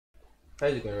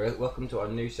How's it going? Welcome to our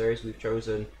new series. We've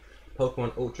chosen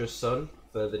Pokemon Ultra Sun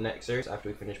for the next series after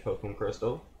we finish Pokemon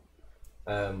Crystal.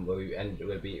 Where we ended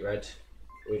with Beat Red,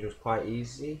 which was quite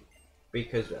easy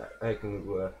because I reckon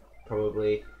we were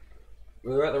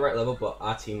at the right level, but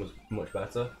our team was much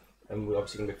better, and we're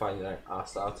obviously going to be finding out our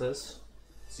starters,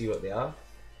 see what they are.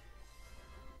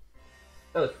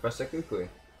 Oh, it's Professor Kukui.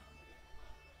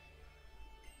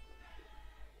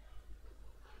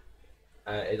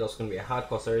 It's also going to be a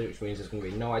hardcore series, which means there's going to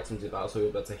be no items in battle, so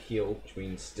we'll be able to heal, which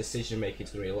means decision making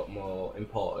is going to be a lot more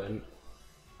important,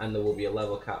 and there will be a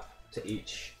level cap to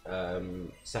each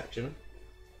section.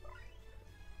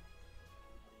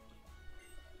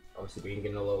 Obviously, being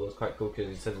in the level is quite cool because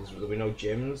it says there'll be no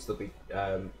gyms, there'll be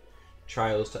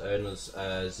trials to earn us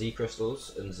Z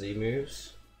crystals and Z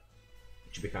moves,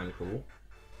 which would be kind of cool.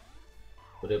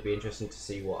 But it'll be interesting to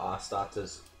see what our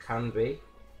starters can be.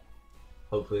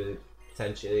 Hopefully,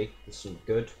 potentially, there's some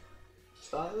good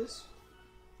starters.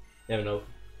 You never know.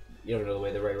 You don't know the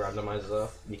way the rate randomizers are.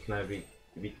 You can either be,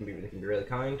 they can be really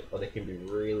kind, or they can be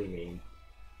really mean.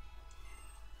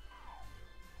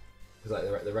 Because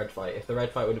like the red fight, if the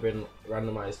red fight would have been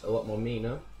randomized a lot more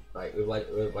meaner, like with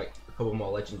a couple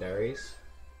more legendaries,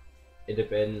 it'd have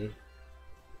been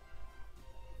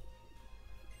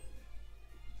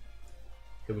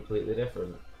completely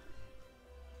different.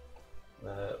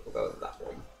 We'll go with that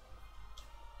one.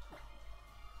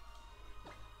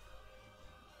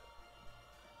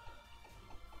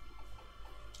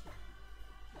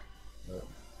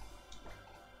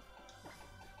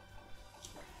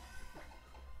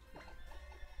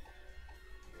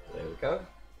 There we go.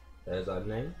 There's our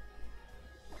name.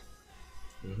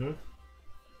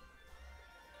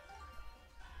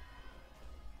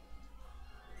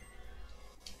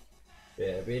 Yeah,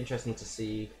 it'd be interesting to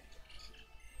see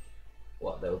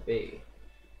what they'll be.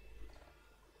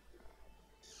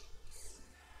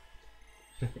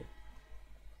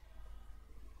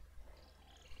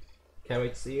 Can't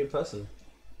wait to see you in person.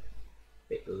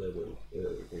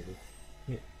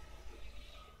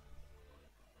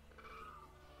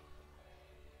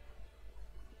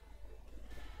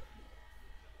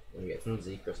 We get some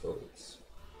Z crystals.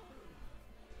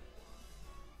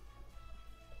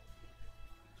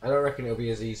 I don't reckon it'll be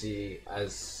as easy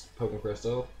as Pokemon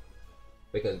Crystal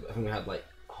because I think we had like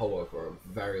Ho-Oh for a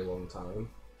very long time.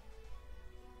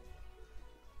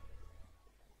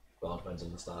 Well, it depends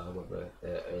on the style, whether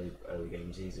early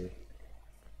game's easy.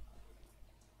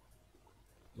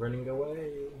 Running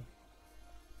away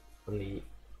from the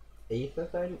Aether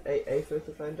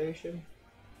Foundation?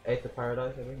 Aether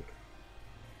Paradise, I think.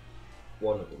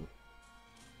 One of them.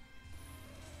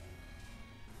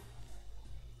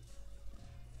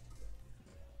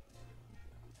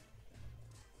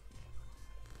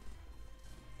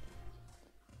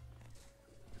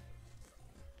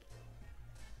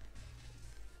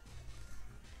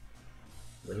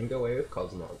 Running away with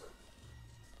Cosmog.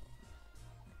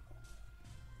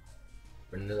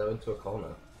 Running it into a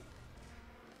corner.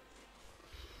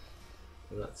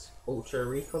 And that's Ultra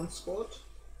Recon Squad.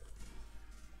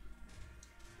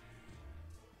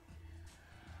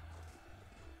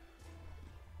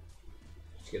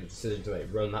 Just get a decision to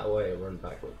make, run that way or run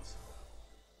backwards.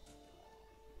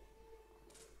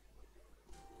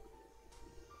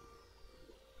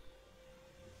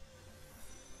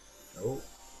 Oh.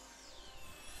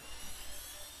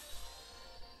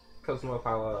 Cosmo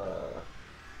Power.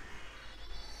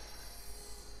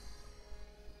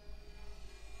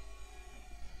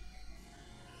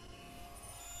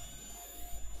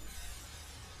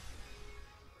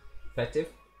 Effective?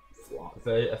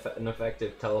 An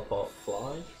effective teleport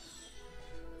fly.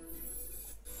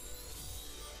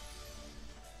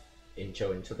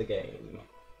 Intro into the game.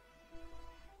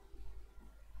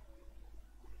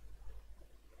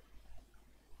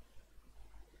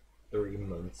 Three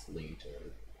months later.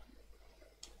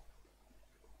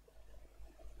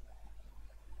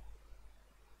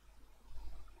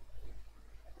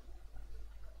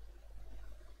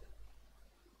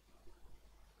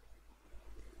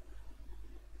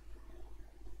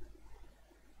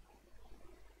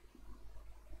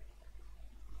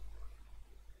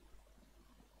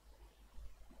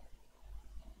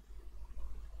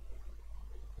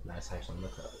 Nice house on the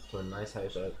coast. To a nice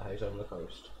house on the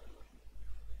coast.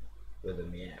 With a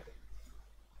meow.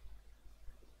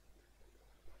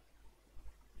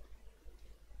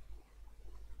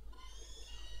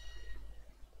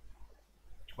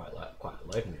 Quite a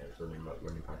live meows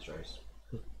running past race.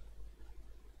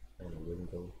 And a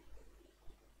window.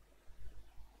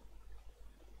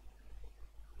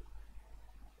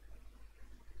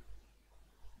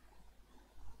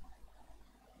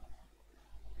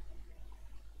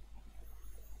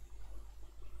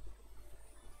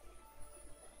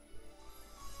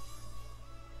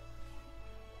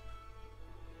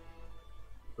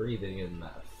 breathing in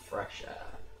that fresh air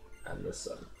and the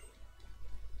sun.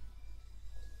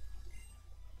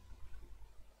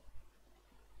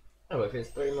 Oh, if it's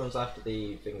 3 months after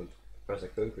the thing with Professor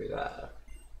Kukri there,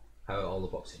 how are all the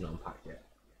boxes not unpacked yet?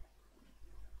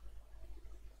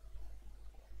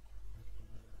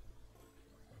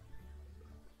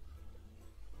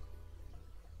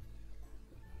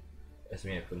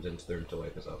 SMF comes into the room to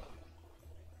wake us up.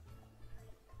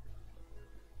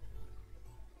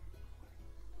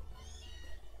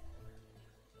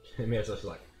 Mia's just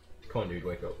like, come on dude,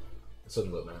 wake up. The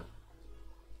sun's up now.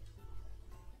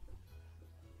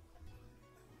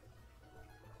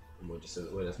 And we'll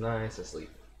just nice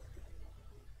asleep.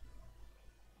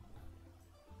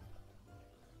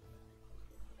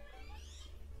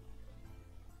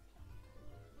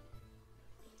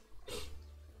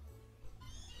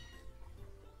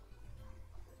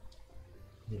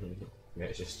 Yeah,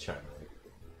 it's just chatting like,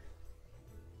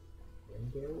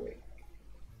 when they're awake.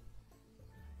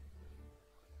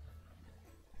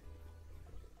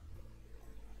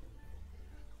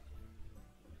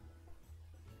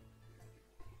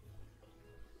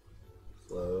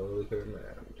 Slowly coming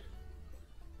around.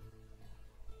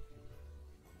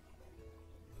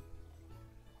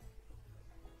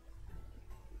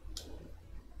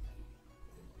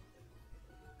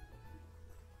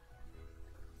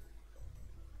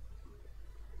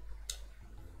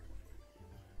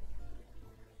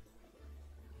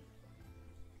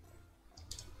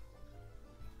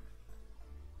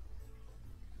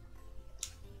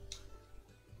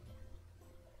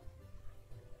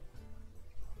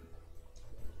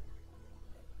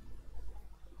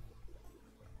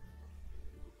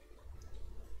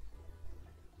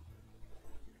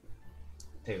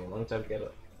 Take a long time to get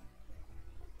up.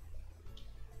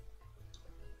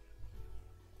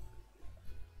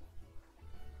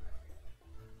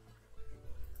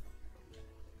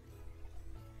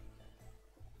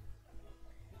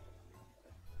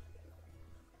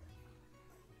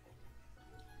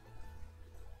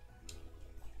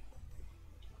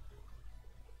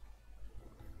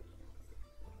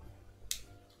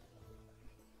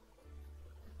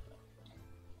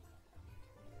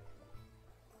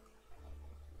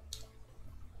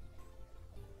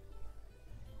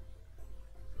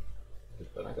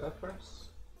 But I go first.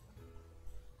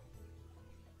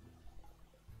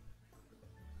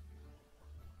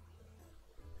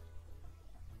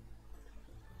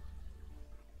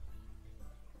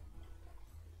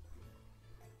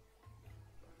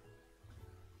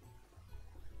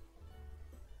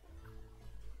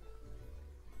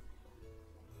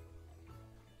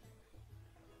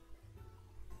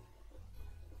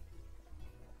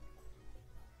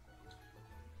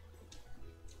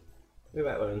 We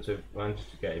might want to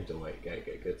get him to wait,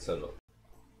 get good sun up.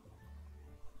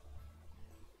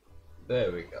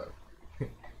 There we go.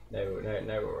 now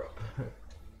we're up. Now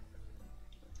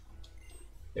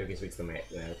we can speak to the mate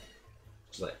now.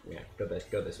 Just like, yeah, go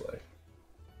this way.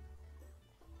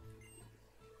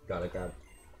 Gotta grab.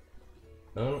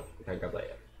 No, can't grab that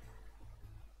yet.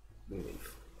 We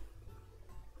leave.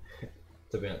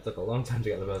 It took a long time to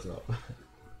get the person up.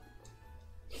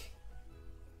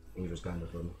 He was kind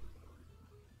of fun.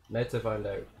 Now to find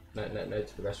out. No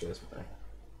to progress through this way.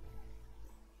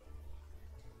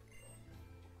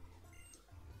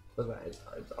 Doesn't matter,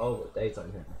 it's all but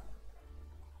daytime here.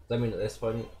 Does that mean at this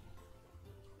point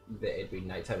that it'd be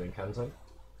nighttime in Canton?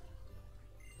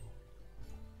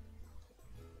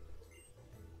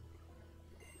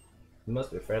 It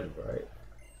must be friend, right?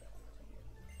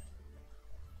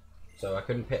 So I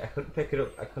couldn't pick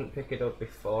it up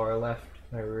before I left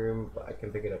my room, but I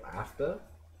can pick it up after.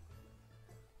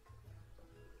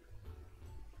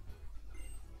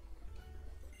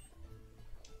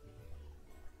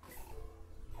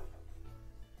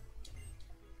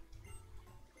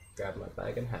 Grab my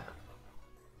bag and hat.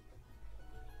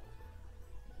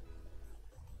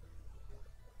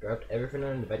 Grabbed everything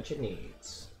an adventure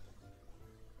needs.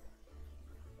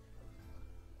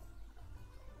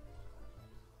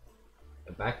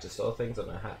 A bag to store things on,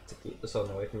 a hat to keep the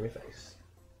sun away from your face.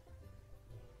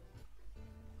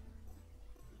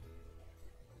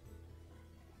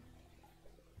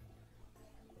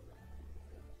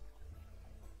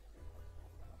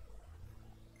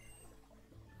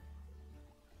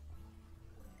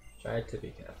 Try to be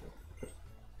careful.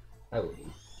 I will be.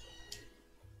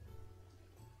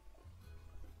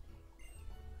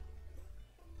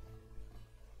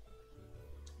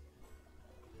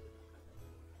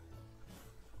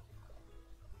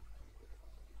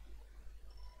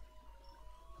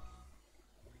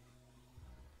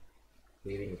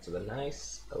 Leading to the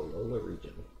nice Alola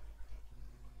region.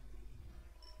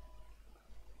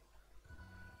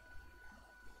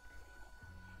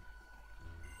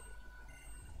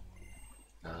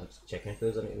 Just checking if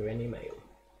there's any mail.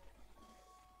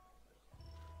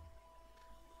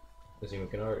 Because we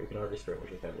can already screw it,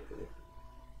 which is kind of cool.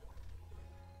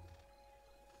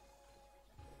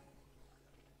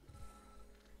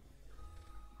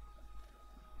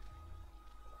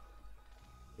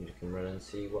 You can run and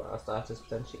see what our starters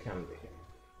potentially can be.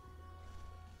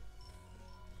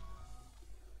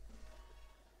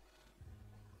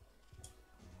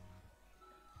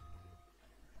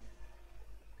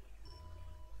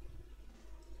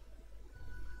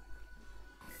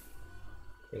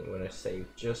 I think when I save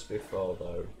just before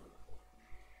though,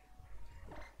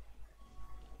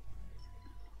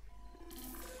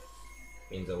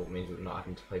 means we're not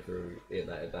having to play through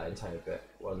that entire bit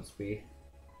once we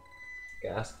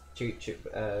get asked to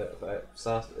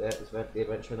start the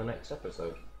adventure in the next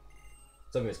episode.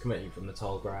 Something's coming from the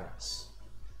tall grass.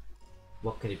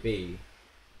 What could it be?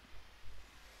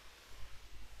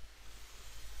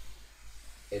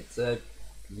 It's a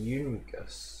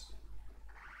Yungus.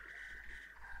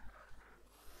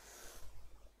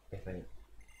 I think.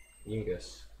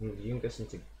 Yungus. Yungus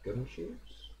into gumshoes?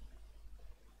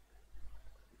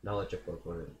 Knowledge of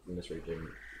Pokemon in this region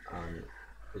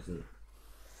isn't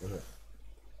it?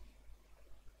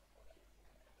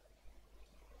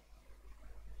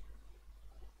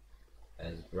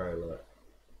 As Rowlet,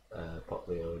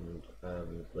 Poplio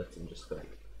and Litten just like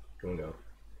come and go.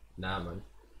 Nah man.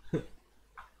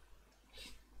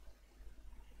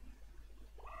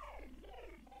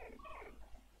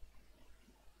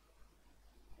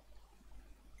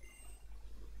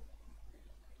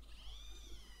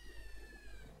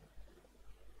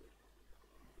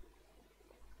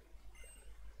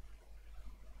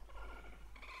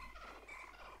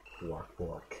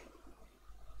 Walk.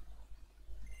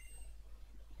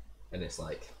 And it's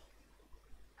like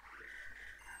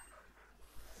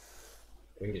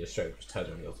we can get a straight just turn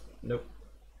on and goes, nope.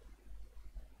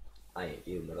 I ain't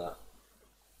dealing with that.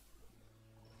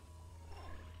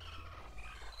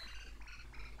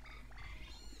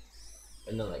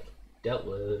 And then like dealt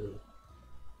with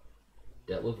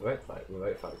without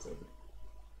fighting.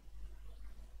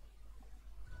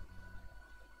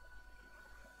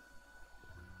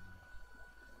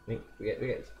 I think we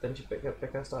get potentially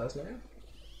pick our starters now.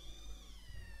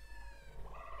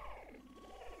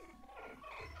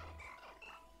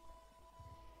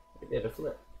 We did a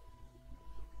flip.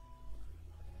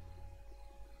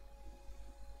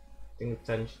 I think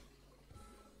potentially.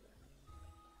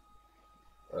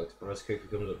 Oh, Professor Cookie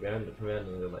comes up behind it from behind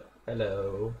and they're like,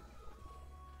 hello.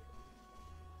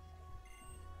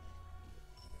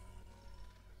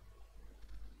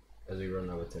 As we run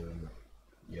over to him,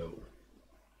 yo.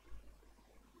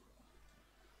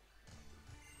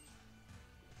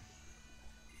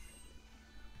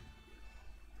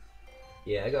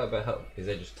 Yeah, I got a bit of help because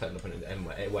they just turned up and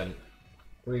it went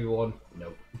 3-1.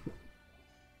 Nope.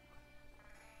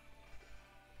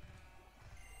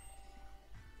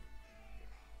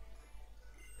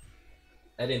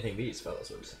 I didn't think these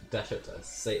fellas would dash up to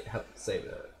help save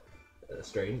a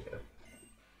stranger.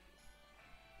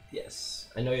 Yes,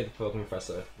 I know you're the Pokemon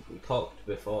Professor. We talked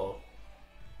before.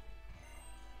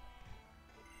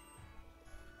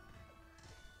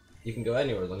 You can go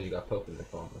anywhere as long as you got a Pokemon in the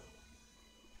corner.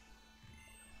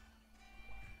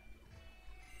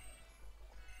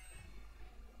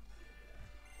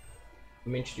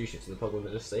 Let me introduce you to the Pokemon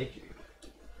that just saved you.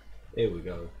 Here we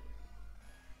go.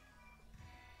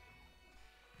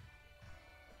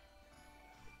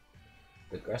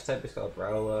 The grass type is called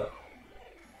Rowlet.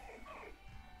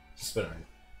 Spinner.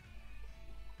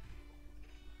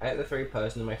 I think the three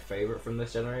personally my favourite from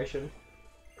this generation,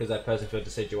 because that person for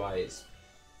Decidueye is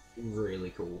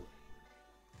really cool.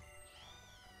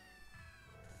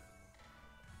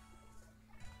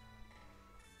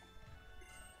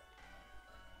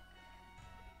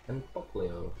 And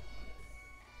Poplio.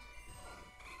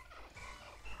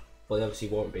 Well, they obviously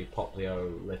won't be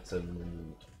Poplio, Litten,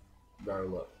 and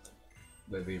Rowlet.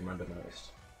 They're being randomised.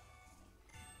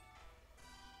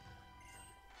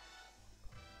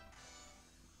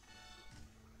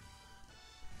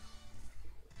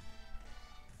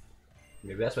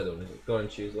 Maybe that's why they want to go and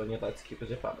choose one you'd like to keep as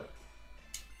your partner.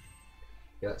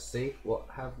 Yeah, let's see, what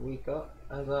have we got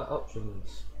as our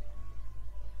options?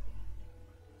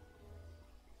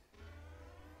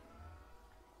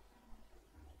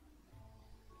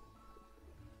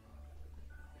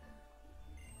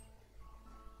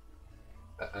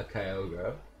 A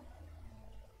Kyogre,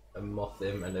 a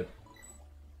Mothim, and a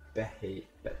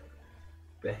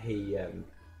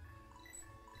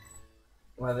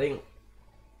well, I think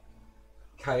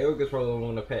Kyogre's probably the one I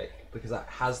want to pick because that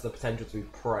has the potential to be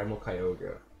Primal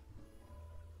Kyogre.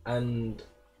 And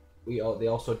they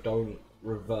also don't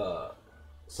revert.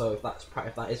 So if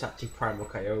that is actually Primal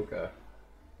Kyogre,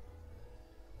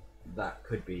 that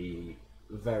could be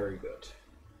very good.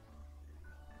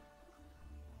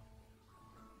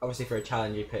 Obviously, for a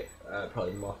challenge, you pick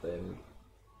probably Mothim.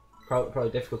 Probably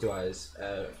difficulty wise,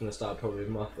 from the start, probably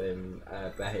Mothim,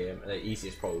 Behem, and the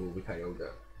easiest probably will be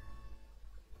Kyogre.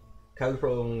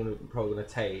 Kyogre probably gonna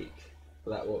take,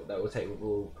 but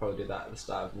we'll probably do that at the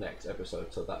start of next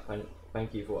episode. So that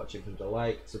thank you for watching. Please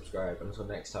like, subscribe, and until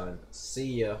next time,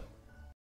 see ya.